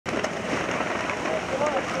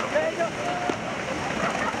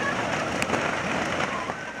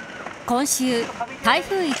今週、台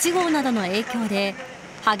風1号などの影響で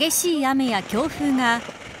激しい雨や強風が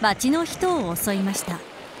街の人を襲いました。あ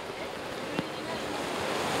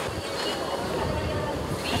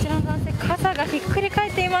ちらの男性、傘がひっくり返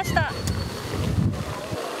っていました。あ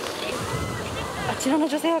ちらの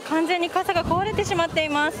女性は完全に傘が壊れてしまってい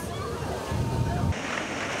ます。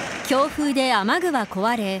強風で雨具は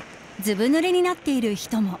壊れ、ずぶ濡れになっている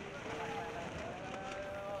人も。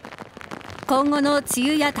今後の梅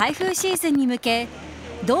雨や台風シーズンに向け、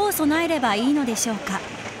どう備えればいいのでしょうか。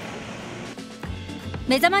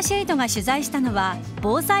めざまし8が取材したのは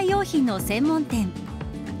防災用品の専門店。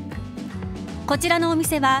こちらのお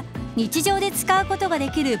店は日常で使うことがで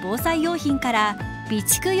きる防災用品から備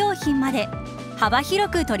蓄用品まで幅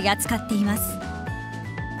広く取り扱っています。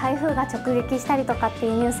台風が直撃したりとかってい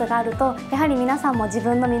うニュースがあると、やはり皆さんも自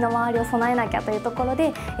分の身の回りを備えなきゃというところ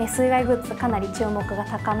で、水害グッズかなり注目が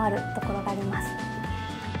高まるところがあります。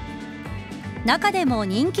中でも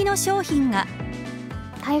人気の商品が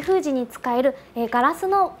台風時に使えるガラス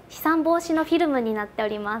の飛散防止のフィルムになってお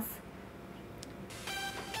ります。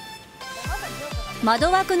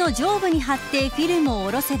窓枠の上部に貼ってフィルムを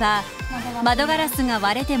下ろせば、窓ガラスが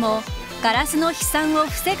割れてもガラスの飛散を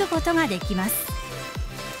防ぐことができます。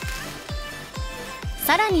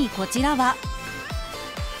さらにこちらは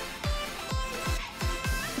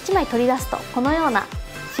1枚取り出すとこのような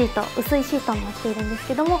シート、薄いシートになっているんです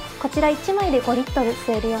けども、こちら1枚で5リットル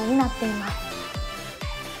吸えるようになっています。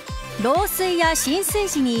漏水や浸水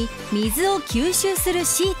時に水を吸収する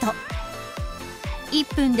シート。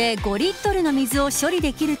1分で5リットルの水を処理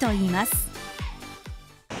できるといいます。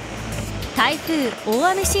台風・大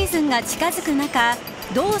雨シーズンが近づく中、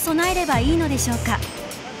どう備えればいいのでしょうか。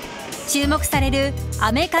注目される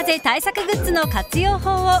雨風対策グッズの活用法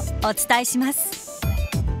をお伝えします。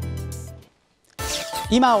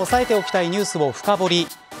今押さえておきたいニュースを深掘り、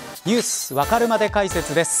ニュースわかるまで解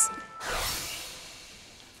説です。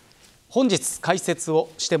本日解説を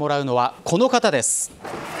してもらうのはこの方です。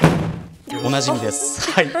おなじみで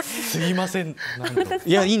す。はい、すいません。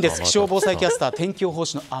いや、いいんです。気象防災キャスター、天気予報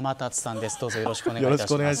士の天達さんです。どうぞよろしくお願いいたしま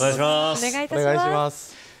す。よろしくお願いします。お願いいたしま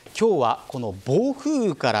す。今日はこの暴風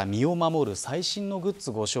雨から身を守る最新のグッ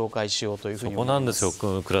ズご紹介しようというふうに思います。そこな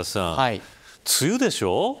んですよ、倉瀬さん。はい。梅雨でし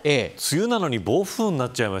ょ。ええ。梅雨なのに暴風雨にな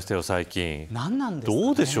っちゃいましたよ、最近。何なんですかね。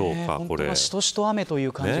どうでしょうか、これ。本当はしとしと雨とい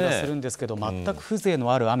う感じがするんですけど、全く風情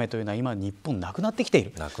のある雨というのは今日本なくなってきてい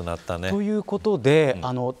る。なくなったね。ということで、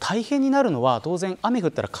大変になるのは当然雨降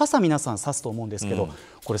ったら傘皆さん差すと思うんですけど、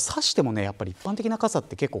これ差してもね、やっぱり一般的な傘っ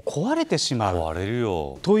て結構壊れてしまう。壊れる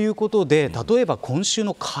よ。ということで、例えば今週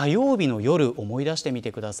の火曜日の夜思い出してみ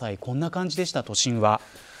てください。こんな感じでした。都心は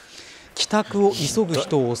帰宅を急ぐ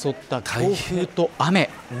人を襲った強風と雨、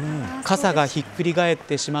傘がひっくり返っ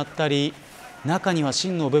てしまったり、中には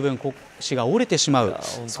芯の部分腰が折れてしまう、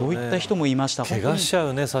そういった人もいました。怪我しちゃ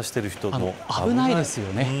うね、差してる人も危ないです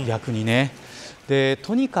よね、逆にね。で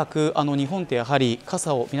とにかく日本ってやはり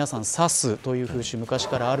傘を皆さん差すという風習昔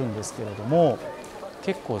からあるんですけれども、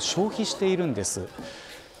結構消費しているんです。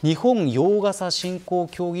日本洋傘振興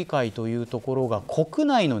協議会というところが国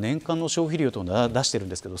内の年間の消費量というのを出してるん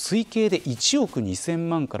ですけど、推計で1億2000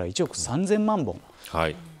万から1億3000万本、は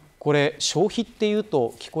い、これ消費っていう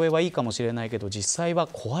と聞こえはいいかもしれないけど、実際は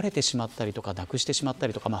壊れてしまったりとかなくしてしまった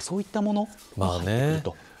りとか、そういったものが入ってくる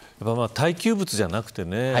と。やっぱ耐久物じゃなくて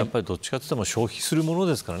ね、やっぱりどっちかというと消費するもの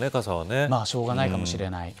ですからね、傘はね。しょうがないかもし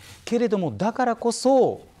れない、けれどもだからこ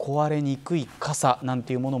そ壊れにくい傘なん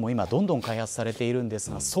ていうものも今どんどん開発されているんで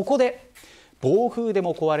すが、そこで暴風で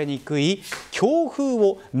も壊れにくい強風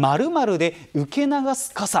を丸々で受け流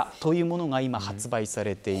す傘というものが今発売さ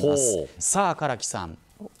れています。さあ唐木さん、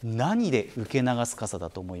何で受け流す傘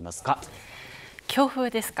だと思いますか。強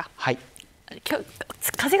風ですか。はい。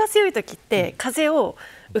風が強い時って風を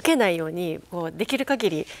受けないようにできる限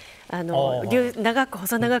り長く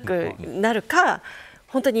細長くなるか、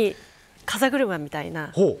本当に風車みたい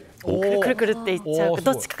なくるくるくるっていっちゃうか、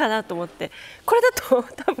どっちかなと思って、これだと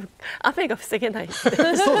多分雨が防げないそうで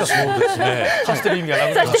すね。走ってる意味がな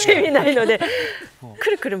くなる。走ってる意味ないので、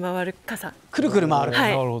くるくる回る傘。くるくる回る。は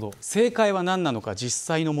い、なるほど。正解は何なのか、実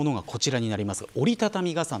際のものがこちらになります。折りたた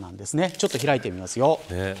み傘なんですね。ちょっと開いてみますよ。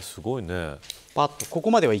ね、すごいね。パッとこ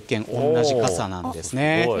こまでは一見同じ傘なんです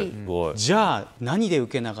ね。じゃあ何で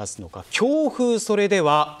受け流すのか。強風、それで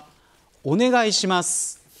はお願いしま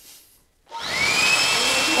す。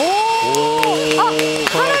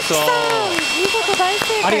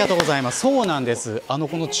ありがとうございます。そうなんです。こ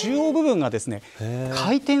の中央部分がですね、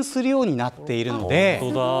回転するようになっているので、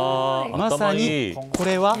まさにこ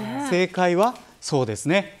れは正解はそうです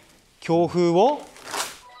ね。強風を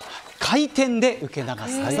回転で受け流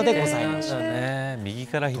す傘でございました。右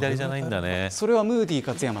から左じゃないんだね。それはムーディー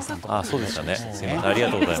勝山さんとか。そうでしたね。すみません、ありが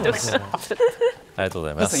とうございます。ありがとうご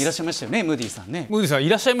ざいます。皆さんいらっしゃいましたよね、ムーディーさんね。ムーディーさんい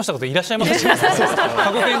らっしゃいましたこといらっしゃいました。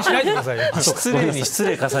過去形しないでくださいよ。失礼に失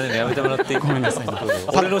礼重ねるのやめてもらっていい？ごめんなさい。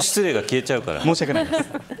俺の失礼が消えちゃうから。申し訳ないです。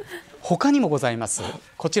他にもございます。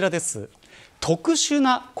こちらです。特殊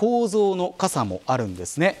な構造の傘もあるんで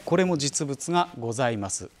すね。これも実物がございま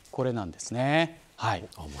す。これなんですね。はい。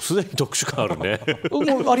もうすでに特殊感あるね。も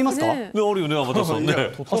うありますか？ね、あるよね、天田さんね。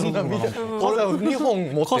傘2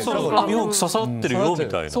本持ってる。傘2本刺さってるよみ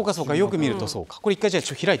たいな。そうかそうか、よく見るとそうか。これ一回じゃあ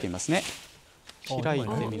開いてみますね。開い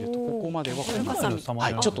てみるとここまではは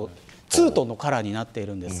い、ちょっとツートンのカラーになってい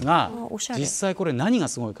るんですが、実際これ何が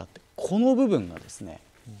すごいかって、この部分がですね。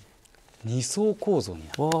2層構造にな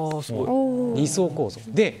っています。2層構造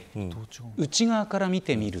で、内側から見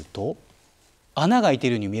てみると穴が開いて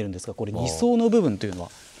いるように見えるんですが、これ2層の部分というのは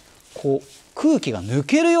こう空気が抜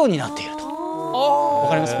けるようになっていると。わ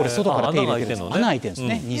かります？これ外から手入れてるんです。穴開いてるんです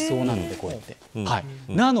ね。2層なのでこうやって。はい。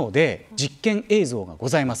なので実験映像がご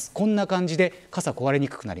ざいます。こんな感じで傘壊れに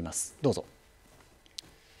くくなります。どうぞ。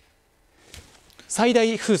最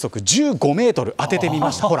大風速15メートル当ててみ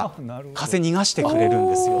ました。ほら、風逃がしてくれるん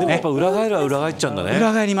ですよね。でもやっぱ裏返るは裏返っちゃうんだね。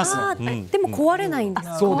裏返ります。でも壊れないんで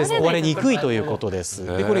す。そうです。壊れにくいということです。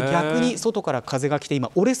で、これ逆に外から風が来て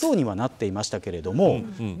今折れそうにはなっていましたけれども、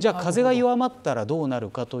じゃあ風が弱まったらどうなる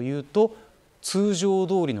かというと、通常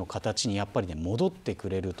通りの形にやっぱりね戻ってく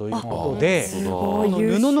れるということで、この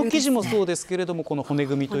布の生地もそうですけれども、この骨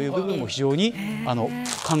組みという部分も非常に考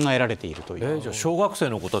えられているという。じゃあ小学生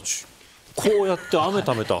の子たちこうやって雨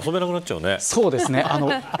ためて遊べなくなっちゃうね。そうですね。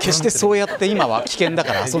決してそうやって今は危険だ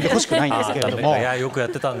から遊んでほしくないんですけれども。いや、よくやっ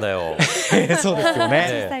てたんだよ。そうですよ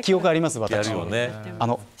ね。記憶あります、私も。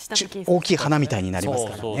大きい花みたいになります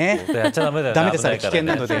からね。やっちゃダメだよね。ダメでさえ危険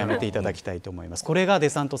なのでやめていただきたいと思います。これがデ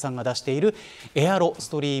サントさんが出しているエアロス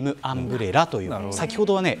トリームアンブレラという、先ほ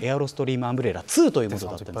どはねエアロストリームアンブレラ2というもの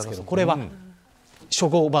だったんですけど、これは初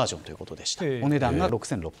号バージョンということでした。お値段が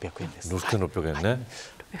6600円です。6600円ね。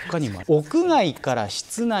他にも屋外から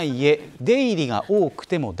室内へ出入りが多く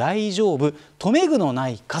ても大丈夫、留め具のな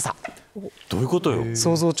い傘。どういうことよ。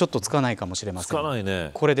想像ちょっとつかないかもしれません。つかない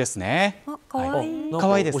ね。これですね。かわいい。か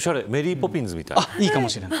わいいです。おしゃれ、メリーポピンズみたいな。いいかも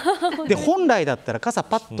しれない。で、本来だったら傘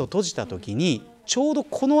パッと閉じた時にちょうど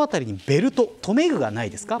この辺りにベルト、留め具がない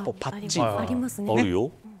ですか？パッチン。ありますね。あるよ。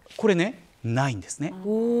これねないんですね。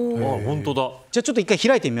本当だ。じゃあちょっと一回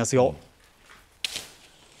開いてみますよ。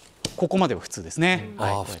ここまでは普通ですね。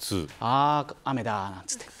普通。雨だなん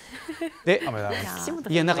つって。で、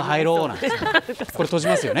家の中入ろうなんて。これ閉じ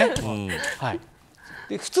ますよね。はい。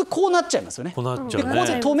で、普通こうなっちゃいますよね。こうなっちゃうね。で、こ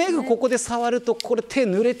こで留め具ここで触るとこれ手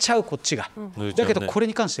濡れちゃう、こっちが。だけどこれ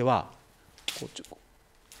に関しては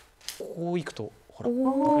こういくとほら、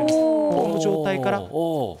この状態から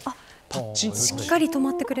パッチン、しっかり止ま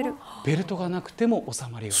ってくれる。ベルトがなくても収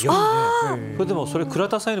まるように。これでもそれ倉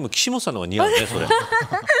田さんよりも岸本さんの方が似合うね、それ。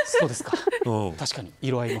そうですか。確かに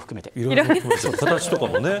色合いも含めて。形とか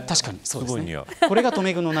もね。確かにそうですね。これが留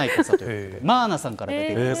め具のない傘ということで、マーナさんから出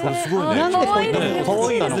ているんですが、すごいね。なんでこういったものを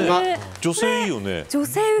作ったのか。女性いいよね。女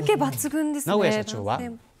性受け抜群ですね。名古屋社長は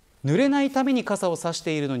濡れないために傘を差し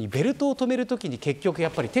ているのにベルトを止めるときに結局や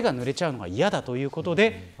っぱり手が濡れちゃうのが嫌だということ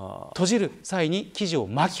で、閉じる際に生地を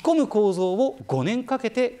巻き込む構造を5年か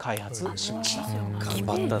けて開発しました。頑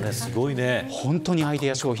張ったね、すごいね。本当にアイ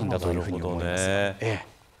デア商品だというふうに思います。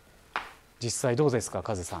実際どうですか、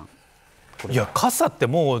カズさん。いや、傘って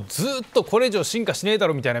もうずっとこれ以上進化しねえだ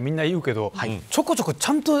ろみたいなみんな言うけど、ちょこちょこち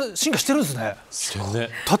ゃんと進化してるんですね。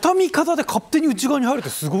畳み方で勝手に内側に入るって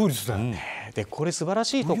すごいですね。で、これ素晴ら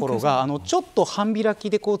しいところがちょっと半開き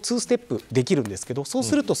でこう2ステップできるんですけど、そう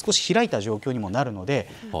すると少し開いた状況にもなるので、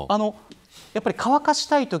やっぱり乾かし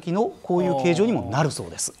たい時のこういう形状にもなるそう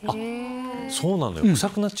です。そうなのよ。臭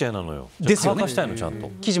くなっちゃいなのよ。乾かしたいのちゃんと。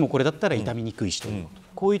生地もこれだったら傷みにくいしという、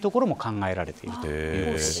こういうところも考えられているという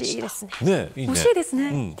ことでした。欲しいですね。欲しいです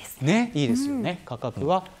ね。ね、いいですよね。価格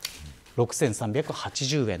は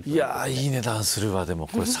6380円。いや、いい値段するわ。でも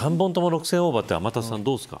これ3本とも6000オーバーって天達さん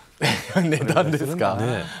どうですか？値段ですか？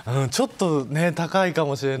ちょっとね高いか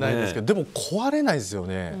もしれないですけど、でも壊れないですよ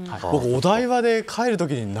ね。僕お台場で帰る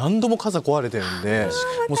時に何度も傘壊れてるんで、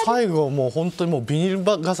もう最後もう本当にもうビニ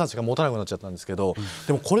ール傘しか持たなくなっちゃったんですけど、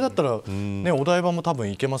でもこれだったらねお台場も多分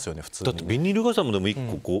行けますよね、普通に。だってビニール傘もでも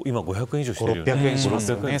1個今500円以上してるよね。600円しま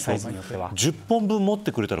すよね、サイズによっては。10本分持っ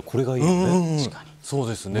てくれたらこれがいいよね。確かに。そう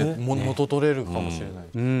ですね、元取れるかもしれな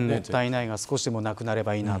い、もったいないが少しでもなくなれ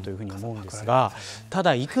ばいいなというふうに思うんですが、た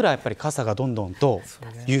だいくらやっぱり傘がどんどんと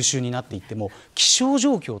優秀になっていっても気象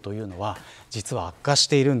状況というのは実は悪化し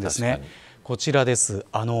ているんですね。こちらです。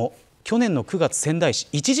去年の9月、仙台市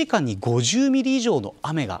1時間に50ミリ以上の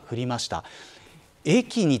雨が降りました。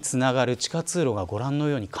駅につながる地下通路がご覧の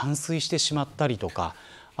ように冠水してしまったりとか、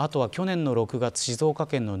あとは去年の6月、静岡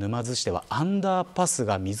県の沼津市ではアンダーパス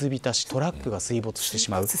が水浸し、トラックが水没してし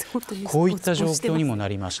まう、こういった状況にもな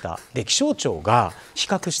りました。で、気象庁が比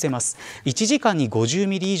較してます。1時間に50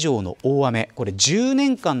ミリ以上の大雨、これ10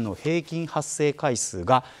年間の平均発生回数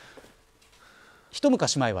が一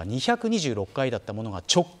昔前は226回だったものが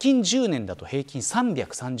直近10年だと平均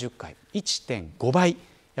330回、1.5倍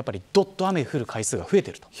やっぱりどっと雨降る回数が増えて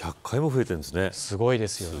いると。100回も増えてるんですね。すごいで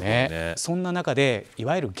すよね。そんな中でい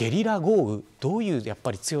わゆるゲリラ豪雨、どういうやっ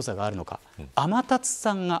ぱり強さがあるのか、天達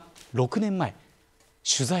さんが6年前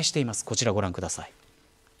取材しています。こちらご覧ください。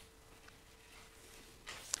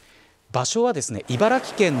場所はですね、茨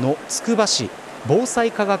城県のつくば市防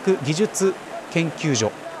災科学技術研究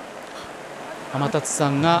所。天達さ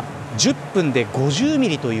んが10分で50ミ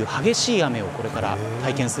リという激しい雨をこれから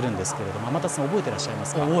体験するんですけれども、天達さん覚えてらっしゃいま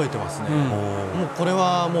すか？覚えてますね、もうこれ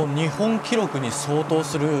はもう日本記録に相当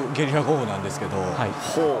するゲリラ豪雨なんですけど、も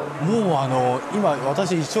う今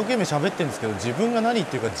私一生懸命喋ってるんですけど、自分が何言っ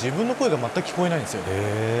てるか自分の声が全く聞こえないんですよ。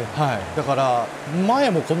だから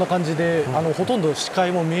前もこんな感じでほとんど視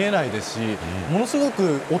界も見えないですし、ものすご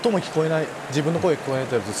く音も聞こえない、自分の声が聞こえない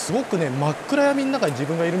とすごくね、真っ暗闇の中に自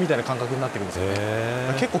分がいるみたいな感覚になってくるんですよ。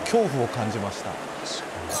結構恐怖を感じました。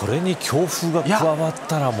これに強風が加わっ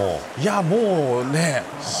たらもうね、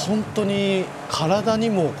本当に体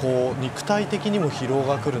にもこう肉体的にも疲労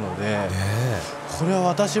がくるので、これは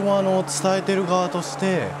私も伝えてる側とし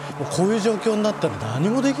てこういう状況になったら何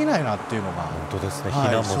もできないなっていうのが、本当ですね、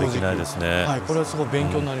避難もできないですね。これはすごい勉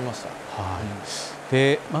強になりました。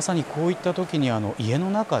で、まさにこういった時に家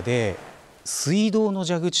の中で水道の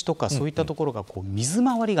蛇口とかそういったところがこう水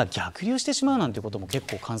回りが逆流してしまうなんてことも結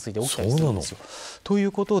構冠水で起きたりするんですよ。とい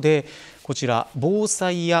うことで、こちら防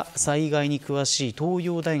災や災害に詳しい東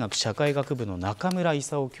洋大学社会学部の中村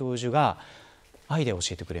勲教授がアイデアを教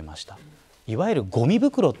えてくれました。いわゆるゴミ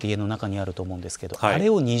袋って家の中にあると思うんですけど、あれ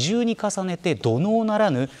を二重に重ねて土のうなら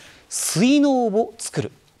ぬ水のうを作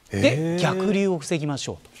る。で、逆流を防ぎまし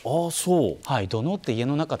ょうと。土のうって家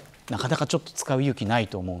の中なかなかちょっと使う勇気ない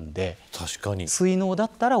と思うんで、確かに水のうだ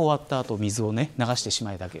ったら終わった後水をね流してし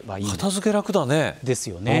まえばいい。片付け楽だね。です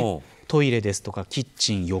よね。トイレですとかキッ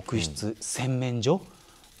チン、浴室、洗面所、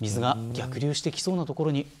水が逆流してきそうなとこ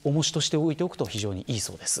ろに重しとして置いておくと非常にいい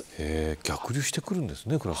そうです。逆流してくるんです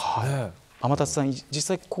ね、倉さん。天達さん、実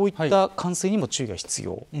際こういった冠水にも注意が必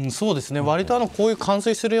要。そうですね、割とこういう冠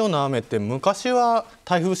水するような雨って昔は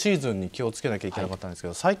台風シーズンに気をつけなきゃいけなかったんですけ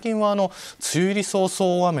ど、最近は梅雨入り早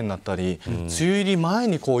々大雨になったり、梅雨入り前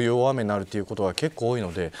にこういう大雨になるということが結構多い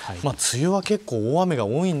ので、梅雨は結構大雨が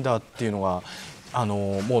多いんだっていうのが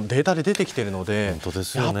もうデータで出てきているので、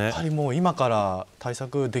やっぱりもう今から対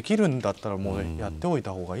策できるんだったらもうやっておい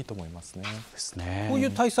た方がいいと思いますね。こういう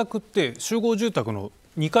対策って集合住宅の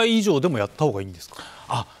2階以上でもやった方がいいんですか？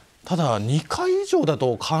ただ2階以上だ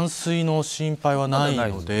と冠水の心配はない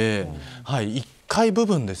ので、1階部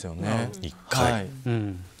分ですよね。1階、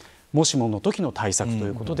もしもの時の対策とい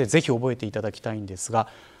うことで、ぜひ覚えていただきたいんですが、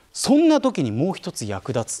そんな時にもう一つ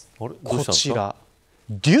役立つこちら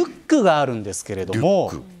リュックがあるんですけれど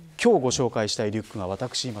も、今日ご紹介したいリュックが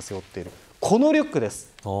私今背負っているこのリュックで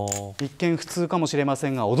す。一見普通かもしれませ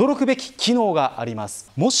んが驚くべき機能があります。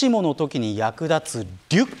もしもの時に役立つ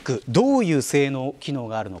リュック、どういう性能機能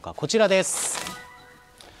があるのか、こちらです。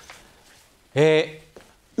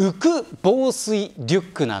浮く防水リュ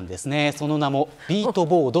ックなんですね。その名もビート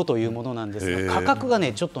ボードというものなんですが、価格が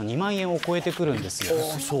ねちょっと2万円を超えてくるんですよ。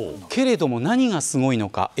けれども何がすごいの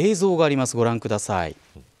か、映像があります。ご覧ください。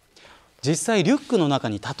実際リュックの中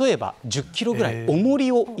に例えば10キロぐらい重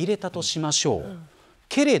りを入れたとしましょう。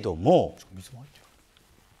けれども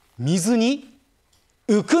水に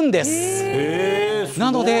浮くんです。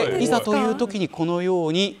なのでいざという時にこのよ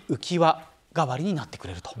うに浮き輪代わりになってく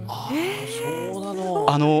れると。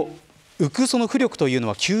浮くその浮力というの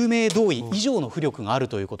は救命胴衣以上の浮力がある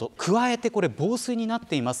ということ、加えてこれ防水になっ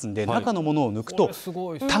ていますんで、中のものを抜くと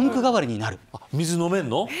タンク代わりになる。水飲めん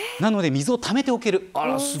の？なので水を溜めておける。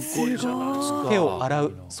すごいじゃないですか。手を洗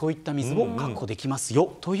う、そういった水を確保できます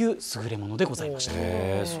よという優れものでございました。そう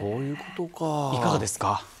いうことか。いかがです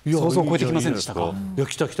か？想像を超えてきませんでしたか？いや、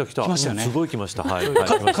来た来ましたよね。すごい来ました。カ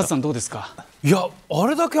ズさんどうですか？いや、あ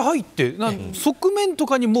れだけ入って側面と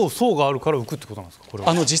かにもう層があるから浮くってことなんですか。これ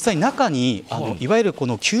は実際中にいわゆるこ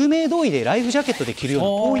の救命胴衣でライフジャケットで着るような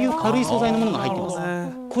こういう軽い素材のものが入ってます。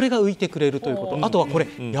これが浮いてくれるということ、あとはこれ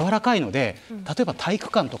柔らかいので、例えば体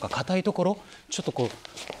育館とか硬いところちょっとこう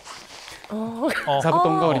座布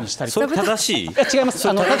団代わりにしたり。それ正しい？違います。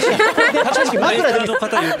正しい。枕での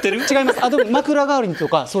方言ってる？違います。枕代わりにと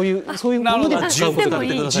かそういうもので使うことがで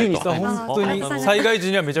きる。自由に使う。本当に災害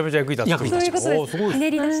時にはめちゃめちゃ役に立つ。そういうことです。ひね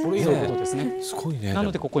り出して。そういうことですね。すごいね。な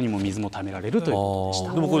のでここにも水も貯められるということでし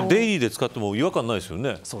た。でもこれデイリーで使っても違和感ないですよ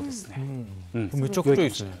ね。そうですね。めちゃくちゃいい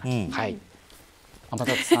ですね。はい。天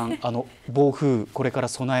達さん、暴風これから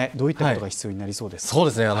備えどういったことが必要になりそうですか。そう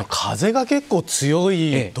ですね。風が結構強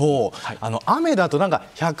いと、雨だとなんか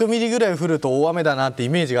100ミリぐらい降ると大雨だなってイ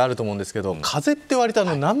メージがあると思うんですけど、風って割と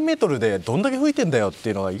何メートルでどんだけ吹いてんだよって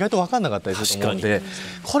いうのが意外と分かんなかったりすると思うので、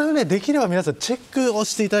これをねできれば皆さんチェックを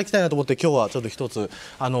していただきたいなと思って、今日はちょっと一つ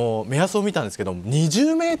目安を見たんですけど、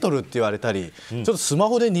20メートルって言われたり、ちょっとスマ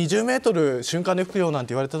ホで20メートル瞬間で吹くよなん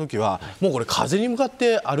て言われた時は、もうこれ風に向かっ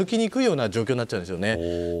て歩きにくいような状況になっちゃうんですよね。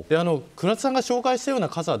で倉田さんが紹介したような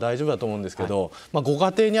傘は大丈夫だと思うんですけど、ご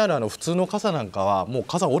家庭にある普通の傘なんかはもう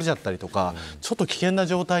傘折れちゃったりとか、ちょっと危険な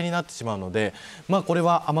状態になってしまうので、これ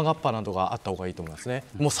は雨がっぱなどがあった方がいいと思いますね。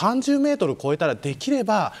もう30メートル超えたらできれ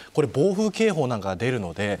ばこれ暴風警報なんかが出る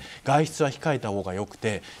ので外出は控えた方がよく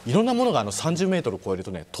て、いろんなものが30メートル超える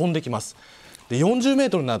とね飛んできます。で40メー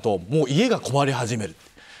トルになるともう家が壊れ始める。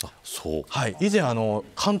そう、はい、以前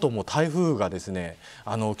関東も台風がですね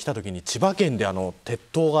来た時に千葉県で鉄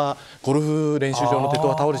塔がゴルフ練習場の鉄塔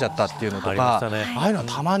が倒れちゃったっていうのとか、ああいうのは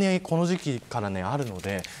たまにこの時期からねあるの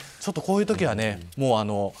で、ちょっとこういう時はね、も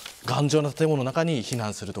う頑丈な建物の中に避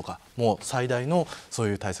難するとか、もう最大のそう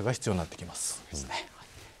いう対策が必要になってきます。ですね。